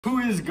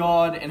is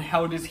God and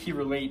how does he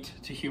relate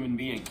to human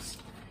beings?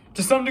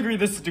 To some degree,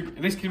 this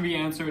can be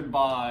answered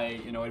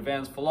by,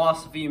 advanced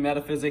philosophy,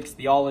 metaphysics,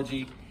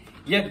 theology.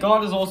 Yet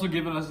God has also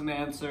given us an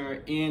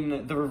answer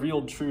in the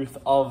revealed truth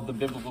of the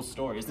biblical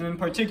stories. And in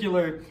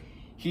particular,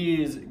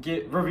 he's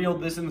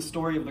revealed this in the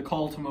story of the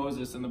call to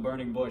Moses in the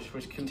burning bush,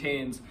 which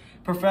contains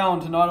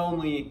profound, not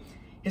only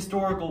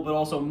historical, but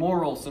also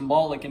moral,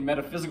 symbolic, and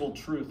metaphysical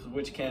truths,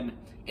 which can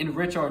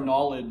enrich our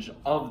knowledge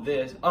of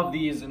this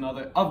and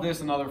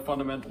other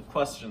fundamental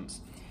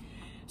questions.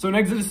 So in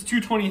Exodus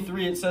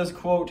 2:23, it says,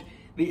 quote,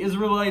 "The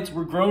Israelites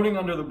were groaning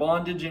under the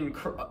bondage and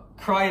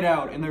cried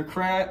out, and their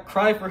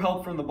cry for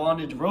help from the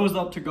bondage rose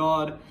up to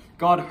God.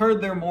 God heard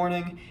their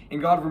mourning,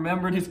 and God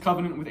remembered his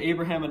covenant with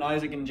Abraham and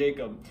Isaac and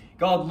Jacob.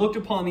 God looked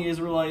upon the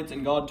Israelites,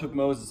 and God took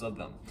Moses of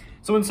them."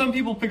 So when some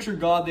people picture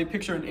God, they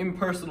picture an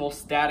impersonal,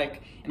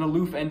 static, and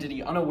aloof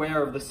entity,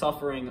 unaware of the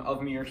suffering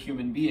of mere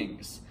human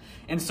beings,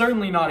 and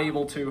certainly not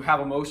able to have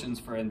emotions,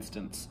 for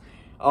instance.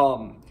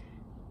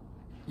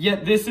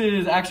 Yet this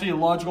is actually a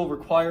logical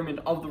requirement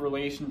of the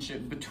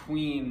relationship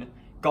between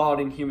God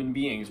and human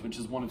beings, which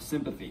is one of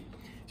sympathy.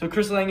 So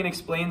Chris Langan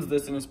explains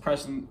this in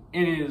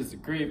his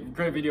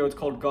great video. It's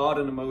called God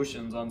and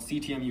Emotions on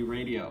CTMU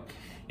radio,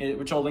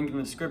 which I'll link in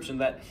the description,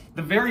 that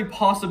the very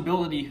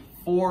possibility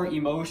for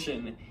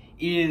emotion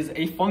is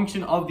a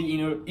function of the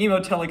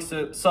emotelic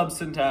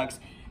subsyntax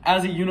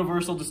as a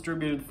universal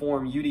distributed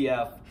form,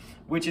 UDF,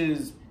 which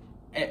is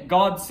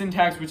God's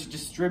syntax, which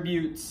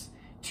distributes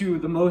to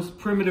the most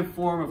primitive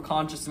form of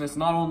consciousness,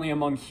 not only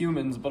among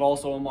humans, but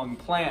also among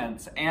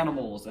plants,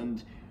 animals,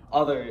 and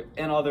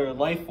other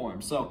life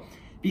forms. So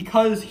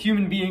because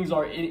human beings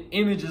are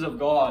images of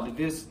God,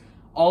 this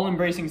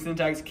all-embracing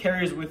syntax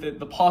carries with it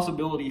the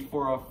possibility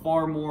for a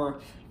far more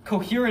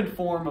coherent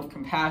form of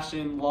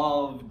compassion,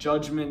 love,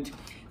 judgment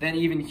than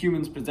even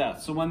humans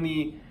possess. So when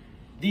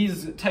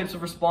these types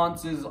of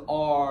responses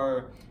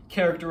are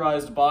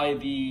characterized by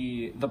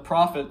the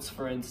prophets,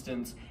 for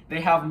instance,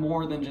 they have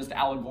more than just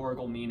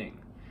allegorical meaning.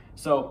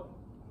 So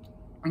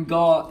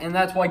God, and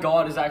that's why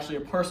God is actually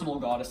a personal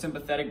God, a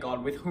sympathetic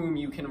God with whom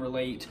you can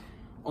relate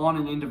on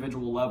an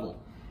individual level.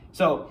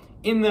 So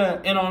and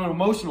on an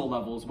emotional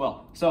level as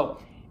well. So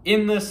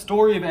in the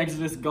story of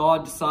Exodus,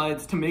 God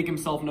decides to make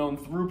himself known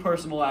through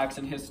personal acts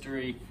in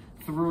history,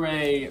 through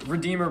a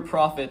redeemer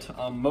prophet,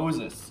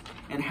 Moses.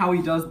 And how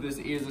he does this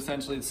is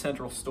essentially the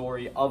central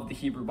story of the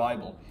Hebrew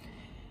Bible.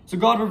 So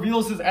God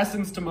reveals his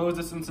essence to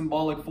Moses in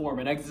symbolic form.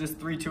 In Exodus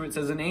 3:2, it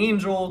says, "An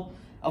angel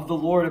of the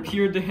Lord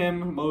appeared to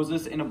him,"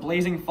 Moses, "in a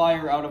blazing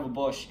fire out of a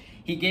bush.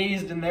 He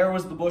gazed, and there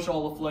was the bush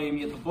all aflame,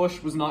 yet the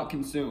bush was not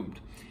consumed."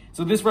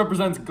 So this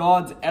represents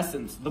God's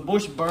essence. The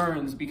bush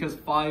burns because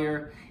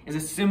fire is a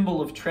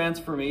symbol of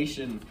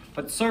transformation,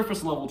 but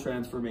surface level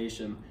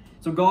transformation.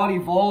 So God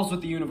evolves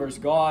with the universe.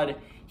 God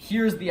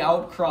hears the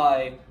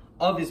outcry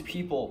of his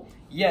people,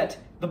 yet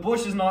the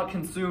bush is not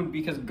consumed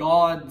because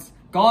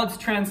God's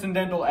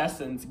transcendental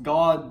essence,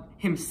 God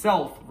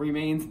himself,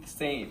 remains the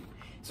same.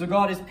 So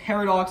God is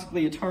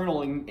paradoxically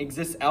eternal and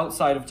exists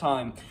outside of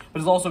time,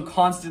 but is also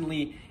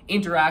constantly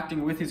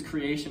interacting with his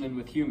creation and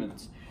with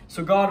humans.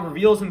 So God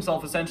reveals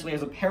himself essentially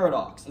as a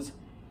paradox,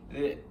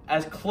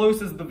 as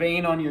close as the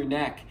vein on your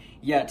neck,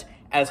 yet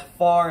as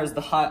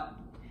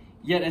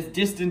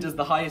distant as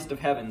the highest of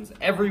heavens,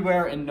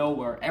 everywhere and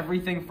nowhere,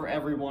 everything for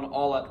everyone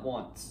all at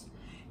once.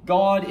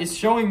 God is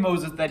showing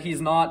Moses that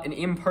he's not an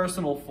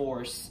impersonal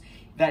force,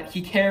 that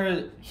he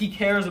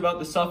cares about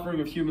the suffering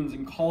of humans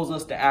and calls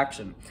us to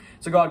action.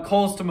 So God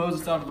calls to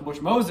Moses out of the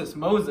bush, "Moses,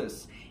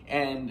 Moses,"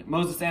 and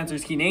Moses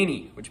answers,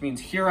 "Hineni," which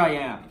means "here I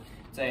am."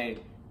 It's a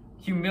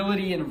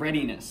humility and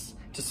readiness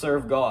to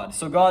serve God.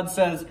 So God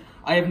says,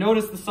 "I have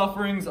noticed the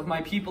sufferings of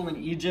my people in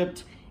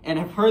Egypt and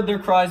have heard their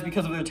cries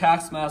because of their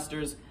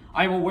taskmasters.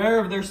 I am aware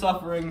of their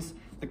sufferings.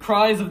 The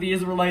cries of the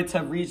Israelites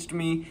have reached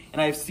me, and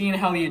I have seen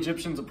how the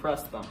Egyptians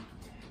oppressed them."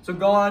 So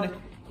God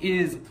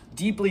is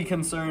deeply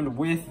concerned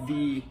with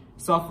the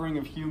suffering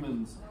of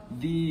humans.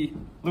 The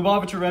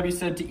Lubavitcher Rebbe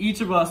said, "To each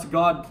of us,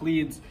 God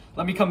pleads,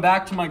 let me come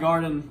back to my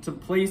garden, to the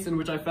place in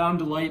which I found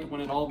delight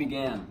when it all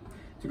began."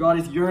 So God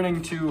is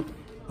yearning to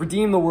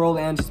redeem the world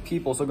and his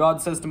people. So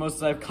God says to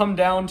Moses, "I have come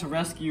down to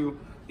rescue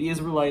the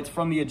Israelites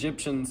from the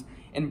Egyptians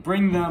and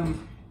bring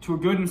them to a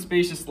good and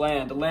spacious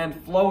land, a land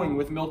flowing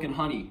with milk and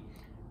honey.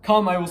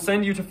 Come, I will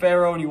send you to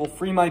Pharaoh, and you will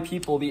free my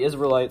people, the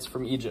Israelites,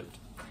 from Egypt."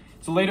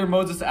 So later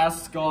Moses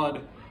asks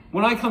God,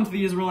 "When I come to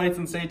the Israelites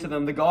and say to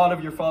them, 'The God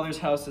of your father's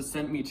house has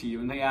sent me to you,'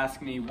 and they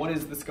ask me, 'What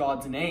is this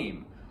God's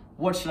name?'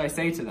 what should I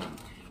say to them?"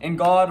 And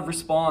God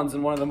responds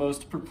in one of the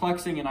most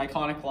perplexing and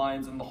iconic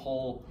lines in the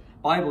whole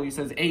Bible. He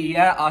says, "Ehyeh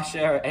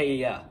asher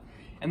ehyeh."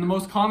 And the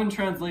most common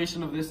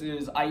translation of this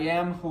is, "I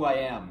am who I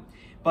am."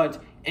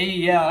 But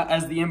Ehyeh,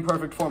 as the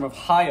imperfect form of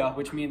Haya,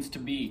 which means to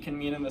be, can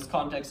mean in this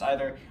context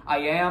either I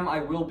am, I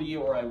will be,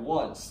 or I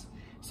was.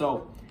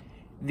 So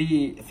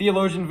the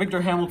theologian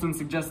Victor Hamilton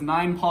suggests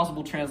 9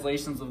 possible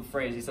translations of the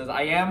phrase. He says,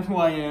 "I am who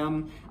I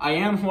am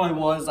who I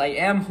was, I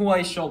am who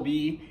I shall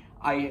be,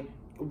 I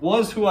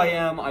was who I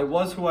am, I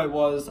was who I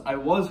was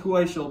who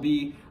I shall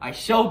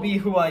be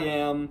who I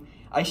am,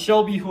 I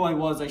shall be who I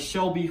was, I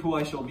shall be who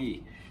I shall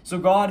be. So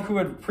God, who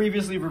had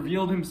previously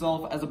revealed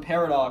himself as a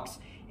paradox,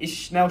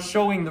 is now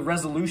showing the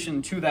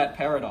resolution to that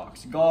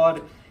paradox.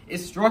 God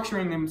is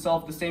structuring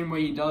himself the same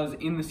way he does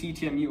in the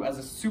CTMU as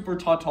a super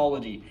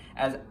tautology,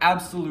 as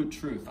absolute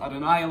truth.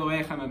 Adonai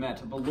Elohechem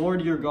emet, the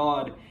Lord your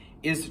God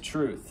is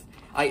truth.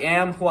 I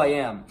am who I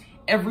am.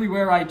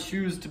 Everywhere I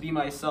choose to be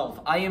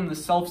myself, I am the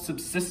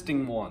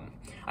self-subsisting one.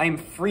 I am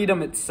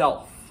freedom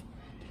itself.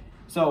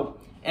 So,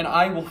 and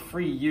I will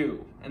free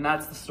you. And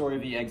that's the story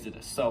of the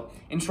Exodus. So,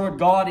 in short,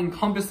 God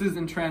encompasses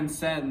and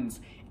transcends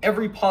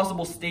every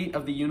possible state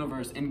of the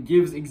universe and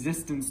gives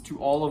existence to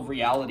all of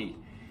reality.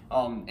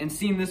 And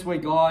seen this way,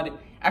 God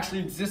actually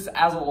exists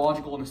as a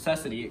logical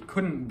necessity. It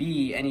couldn't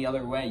be any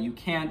other way. You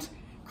can't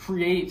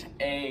create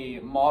a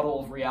model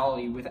of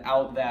reality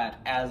without that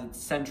as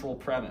its central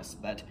premise,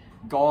 that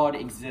God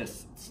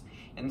exists.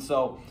 And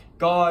so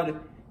God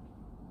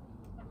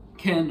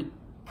can,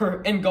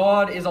 and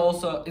God is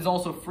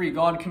also free.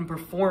 God can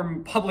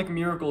perform public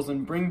miracles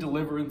and bring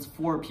deliverance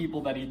for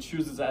people that he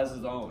chooses as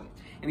his own.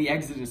 And the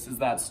Exodus is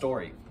that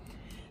story.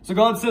 So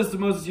God says to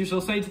Moses, you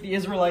shall say to the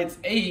Israelites,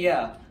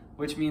 Ehyeh,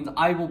 which means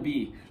I will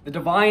be. The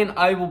divine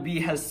I will be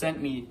has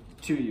sent me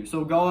to you.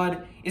 So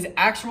God is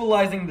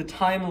actualizing the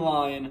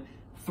timeline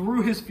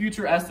through his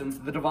future essence,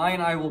 the divine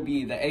I will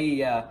be, the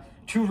Ehyeh,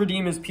 to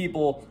redeem his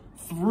people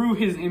through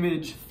his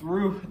image,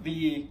 through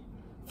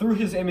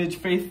his image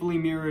faithfully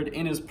mirrored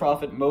in his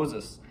prophet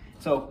Moses.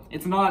 So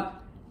it's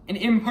not an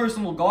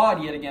impersonal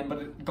God yet again, but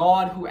a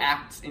God who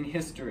acts in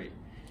history.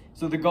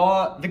 So the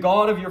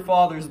God of your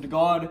fathers, the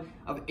God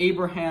of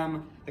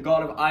Abraham, the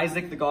God of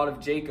Isaac, the God of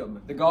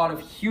Jacob, the God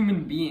of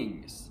human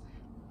beings,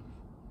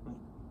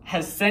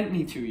 has sent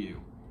me to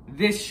you.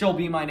 This shall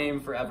be my name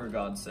forever,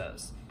 God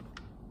says.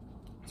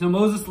 So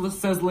Moses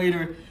says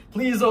later,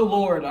 please, O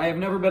Lord, I have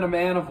never been a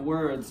man of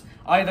words,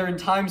 either in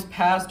times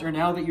past or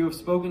now that you have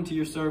spoken to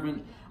your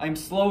servant. I am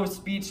slow of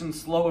speech and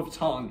slow of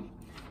tongue.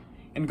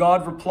 And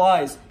God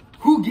replies,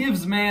 who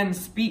gives man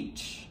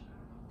speech?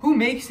 Who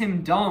makes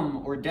him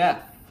dumb or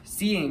deaf,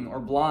 seeing or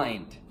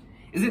blind?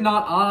 Is it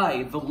not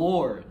I, the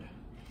Lord?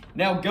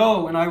 Now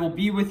go, and I will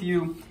be with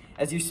you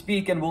as you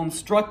speak and will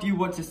instruct you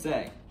what to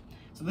say.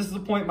 So this is a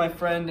point my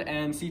friend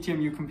and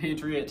CTMU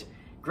compatriot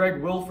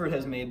Greg Wilford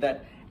has made,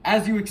 that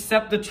as you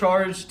accept the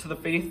charge to the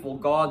faithful,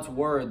 God's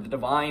word, the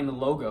divine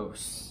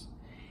logos,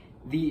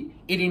 it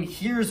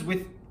inheres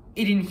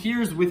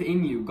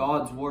within you,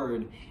 God's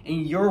word,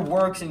 and your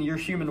works and your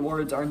human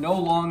words are no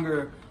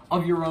longer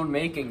of your own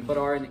making, but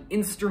are an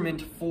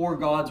instrument for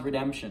God's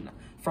redemption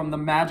from the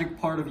magic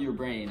part of your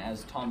brain,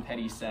 as Tom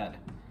Petty said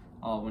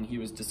when he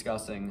was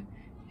discussing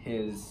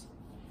his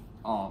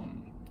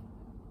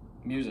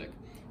music.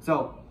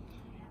 So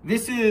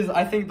this is,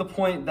 I think, the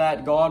point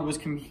that God was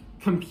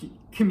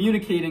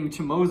communicating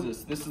to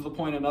Moses. This is the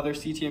point another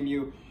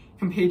CTMU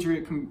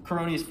compatriot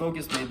Coronius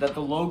Focus made, that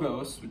the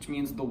logos, which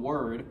means the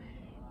word,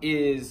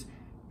 is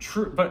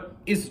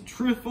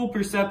truthful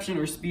perception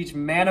or speech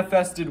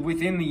manifested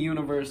within the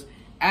universe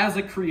as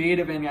a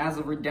creative and as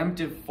a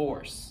redemptive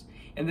force.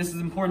 And this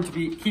is important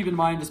to keep in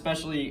mind,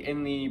 especially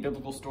in the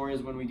biblical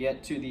stories when we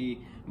get to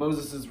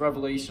Moses'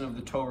 revelation of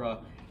the Torah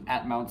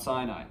at Mount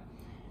Sinai.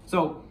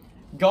 So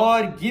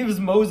God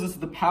gives Moses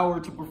the power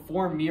to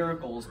perform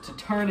miracles, to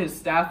turn his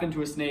staff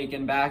into a snake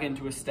and back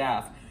into a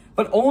staff,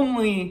 but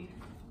only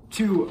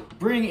to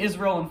bring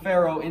Israel and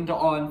Pharaoh into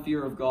awe and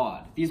fear of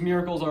God. These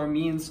miracles are a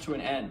means to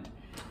an end.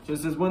 So it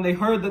says, when they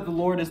heard that the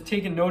Lord has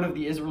taken note of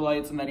the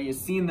Israelites and that he has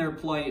seen their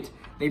plight,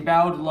 they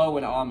bowed low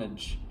in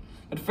homage.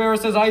 But Pharaoh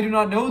says, I do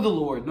not know the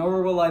Lord,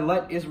 nor will I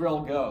let Israel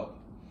go.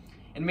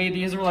 And made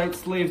the Israelite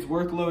slaves'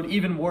 workload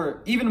even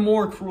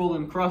more cruel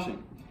and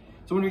crushing.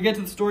 So when we get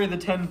to the story of the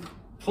 10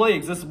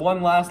 plagues, this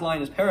one last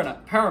line is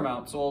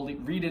paramount, so I'll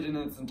read it in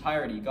its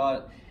entirety.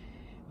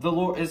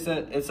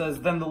 It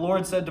says, then the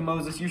Lord said to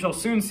Moses, you shall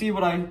soon see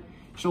what I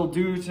shall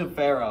do to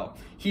Pharaoh.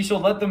 He shall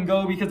let them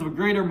go because of a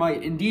greater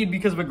might. Indeed,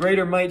 because of a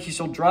greater might, he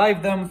shall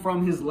drive them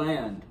from his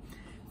land.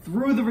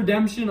 Through the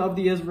redemption of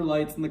the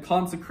Israelites and the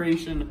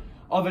consecration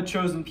of a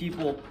chosen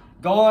people,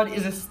 God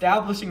is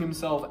establishing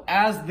himself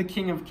as the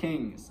King of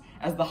Kings,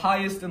 as the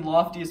highest and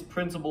loftiest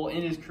principle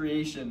in his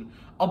creation,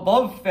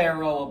 above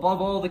Pharaoh,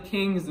 above all the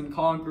kings and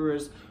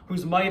conquerors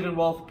whose might and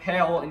wealth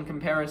pale in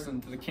comparison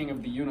to the King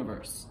of the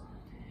universe.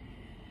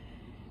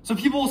 So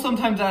people will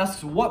sometimes ask,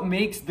 what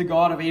makes the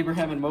God of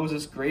Abraham and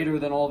Moses greater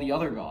than all the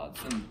other gods?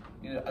 And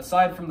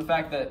aside from the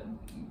fact that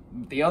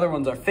the other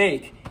ones are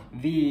fake,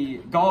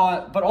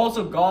 but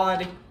also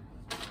God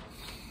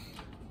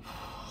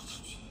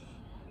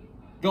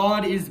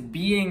is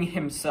being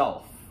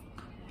himself.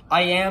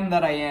 I am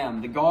that I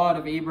am, the God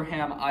of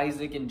Abraham,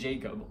 Isaac, and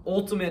Jacob.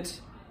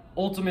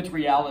 Ultimate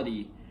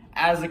reality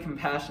as a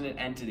compassionate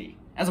entity,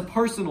 as a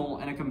personal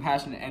and a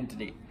compassionate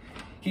entity.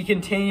 He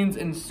contains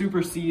and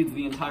supersedes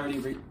the entirety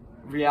of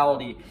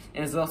reality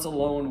and is thus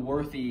alone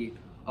worthy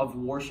of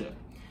worship.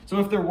 So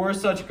if there were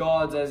such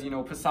gods as,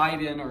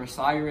 Poseidon or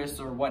Osiris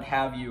or what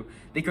have you,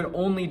 they could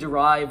only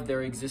derive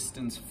their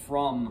existence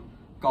from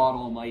God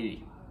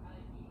Almighty.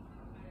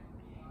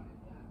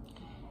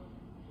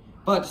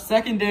 But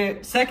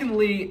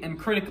secondly and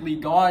critically,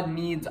 God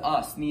needs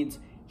us, needs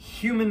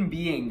human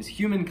beings,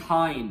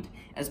 humankind,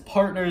 as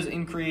partners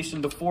in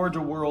creation to forge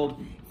a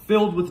world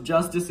filled with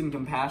justice and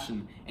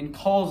compassion, and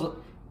calls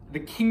the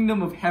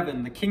kingdom of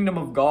heaven, the kingdom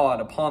of God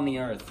upon the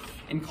earth,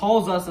 and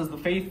calls us as the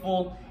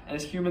faithful and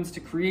as humans to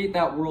create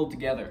that world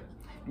together.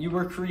 You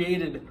were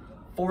created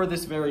for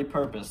this very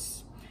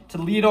purpose, to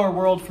lead our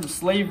world from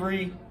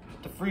slavery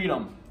to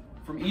freedom,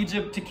 from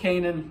Egypt to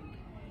Canaan,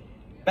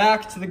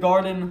 back to the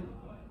garden,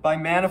 by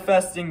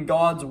manifesting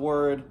God's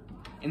word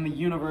in the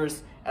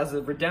universe as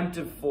a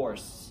redemptive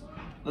force.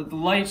 Let the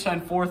light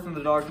shine forth in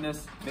the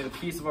darkness. May the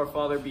peace of our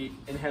Father be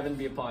in heaven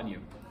be upon you.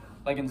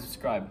 Like and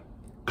subscribe.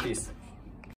 Peace.